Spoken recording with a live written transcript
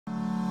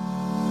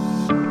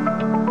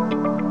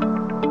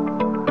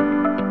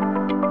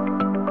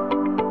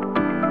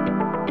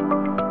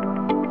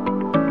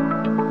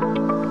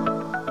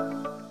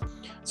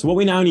So what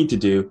we now need to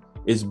do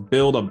is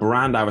build a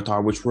brand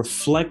avatar which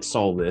reflects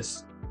all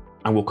this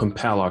and will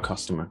compel our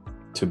customer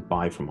to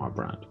buy from our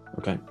brand,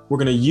 okay? We're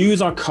gonna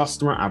use our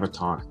customer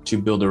avatar to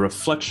build a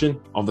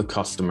reflection of the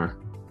customer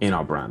in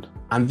our brand.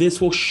 And this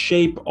will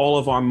shape all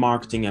of our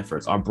marketing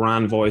efforts, our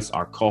brand voice,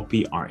 our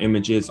copy, our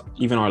images,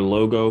 even our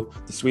logo,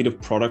 the suite of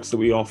products that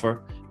we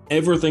offer.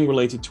 Everything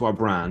related to our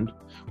brand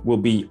will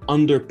be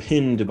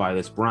underpinned by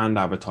this brand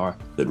avatar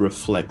that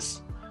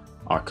reflects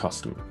our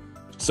customer.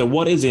 So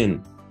what is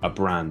in a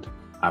brand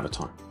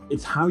avatar?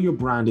 It's how your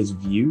brand is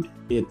viewed.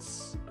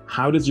 It's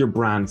how does your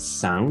brand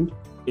sound?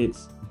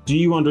 It's do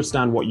you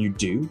understand what you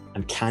do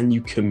and can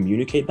you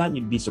communicate that?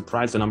 You'd be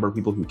surprised the number of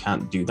people who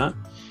can't do that.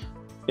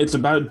 It's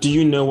about do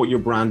you know what your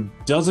brand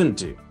doesn't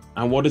do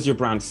and what does your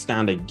brand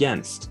stand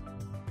against?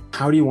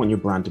 How do you want your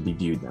brand to be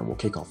viewed then? We'll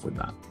kick off with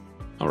that.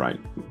 All right.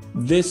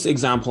 This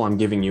example I'm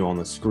giving you on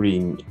the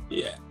screen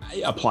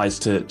applies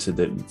to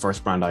the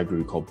first brand I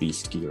grew called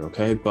Beast Gear,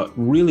 okay? But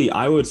really,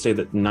 I would say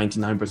that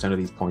 99% of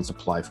these points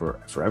apply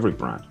for every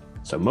brand.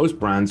 So most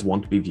brands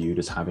want to be viewed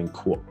as having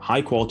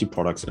high quality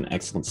products and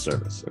excellent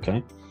service,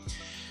 okay?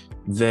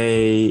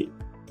 They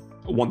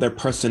want their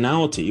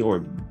personality, or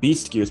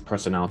Beast Gear's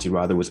personality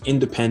rather, was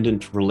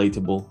independent,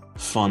 relatable,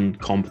 fun,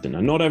 competent.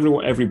 And not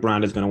every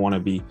brand is going to want to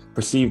be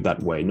perceived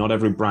that way. Not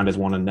every brand is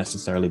want to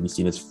necessarily be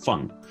seen as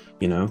fun.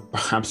 You know,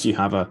 perhaps you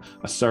have a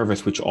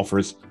service which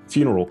offers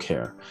funeral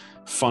care.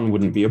 Fun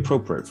wouldn't be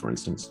appropriate, for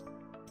instance.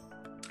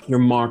 Your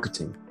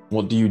marketing,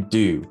 what do you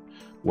do?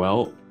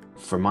 Well,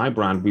 for my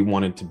brand, we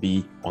wanted to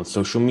be on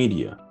social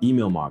media,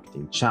 email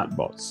marketing,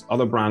 chatbots.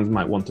 Other brands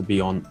might want to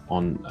be on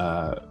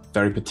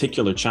very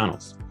particular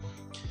channels.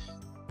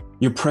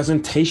 Your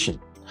presentation,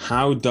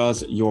 how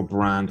does your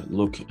brand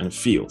look and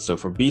feel? So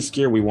for Beast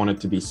Gear, we want it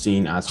to be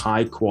seen as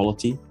high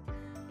quality,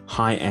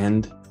 high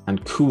end,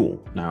 and cool.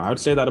 Now, I would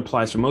say that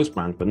applies for most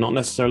brands, but not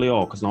necessarily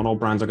all, because not all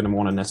brands are going to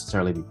want to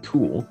necessarily be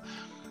cool.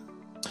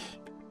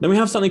 Then we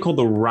have something called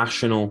the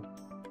rational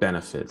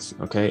benefits,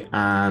 okay?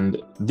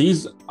 And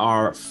these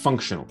are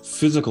functional,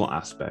 physical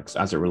aspects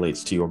as it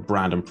relates to your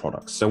brand and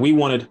products. So we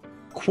wanted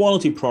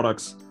quality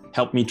products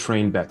help me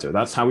train better.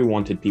 That's how we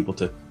wanted people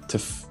to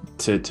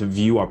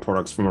view our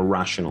products from a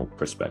rational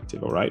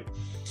perspective, all right?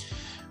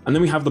 And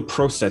then we have the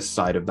process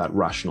side of that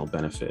rational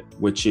benefit,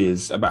 which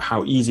is about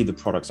how easy the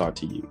products are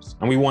to use.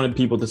 And we wanted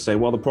people to say,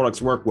 well, the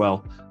products work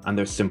well and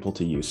they're simple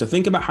to use. So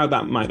think about how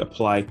that might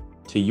apply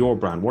to your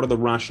brand. What are the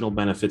rational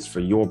benefits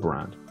for your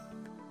brand?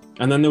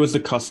 And then there was the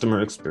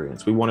customer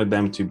experience. We wanted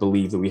them to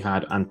believe that we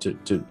had, and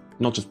to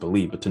not just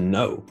believe, but to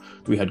know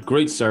that we had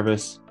great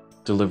service,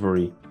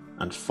 delivery,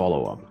 and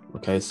follow-up.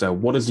 Okay, so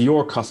what does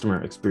your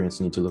customer experience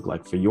need to look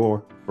like for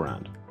your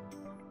brand?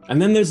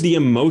 And then there's the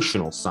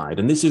emotional side,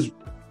 and this is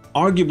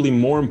arguably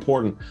more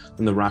important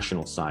than the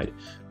rational side.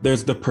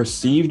 There's the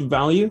perceived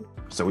value.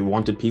 So we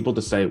wanted people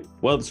to say,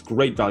 well, it's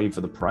great value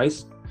for the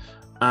price.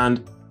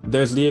 And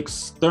there's the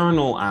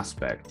external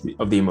aspect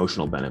of the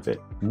emotional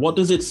benefit. What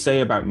does it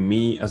say about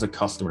me as a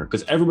customer?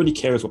 Because everybody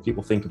cares what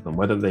people think of them,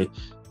 whether they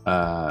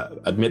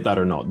admit that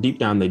or not. Deep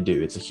down, they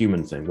do. It's a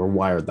human thing. We're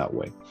wired that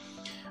way.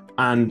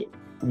 And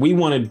we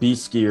wanted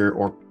Beast Gear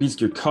or Beast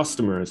Gear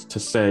customers to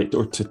say,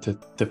 or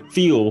to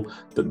feel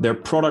that their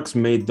products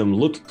made them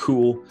look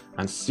cool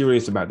and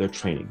serious about their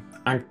training.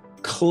 And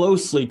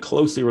closely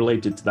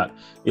related to that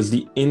is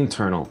the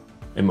internal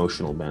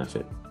emotional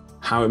benefit,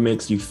 how it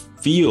makes you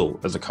feel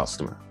as a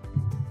customer.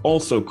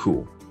 Also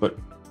cool, but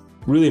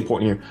really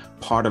important here,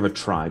 part of a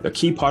tribe. A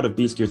key part of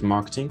Beast Gear's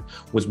marketing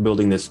was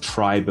building this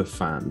tribe of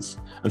fans.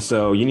 And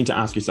so you need to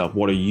ask yourself,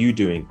 what are you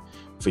doing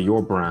for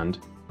your brand?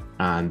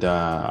 And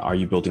are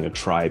you building a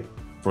tribe?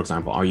 For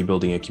example, are you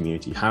building a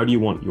community? How do you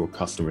want your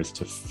customers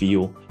to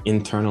feel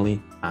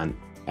internally and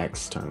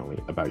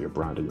externally about your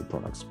brand and your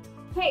products?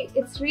 Hey,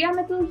 it's Riya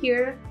Mittal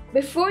here.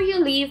 Before you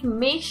leave,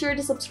 make sure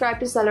to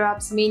subscribe to Seller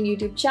App's main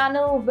YouTube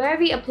channel where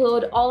we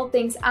upload all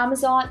things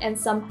Amazon and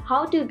some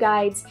how-to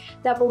guides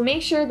that will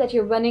make sure that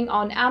you're winning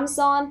on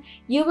Amazon.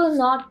 You will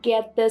not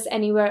get this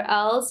anywhere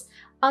else.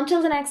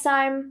 Until the next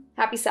time,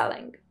 happy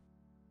selling.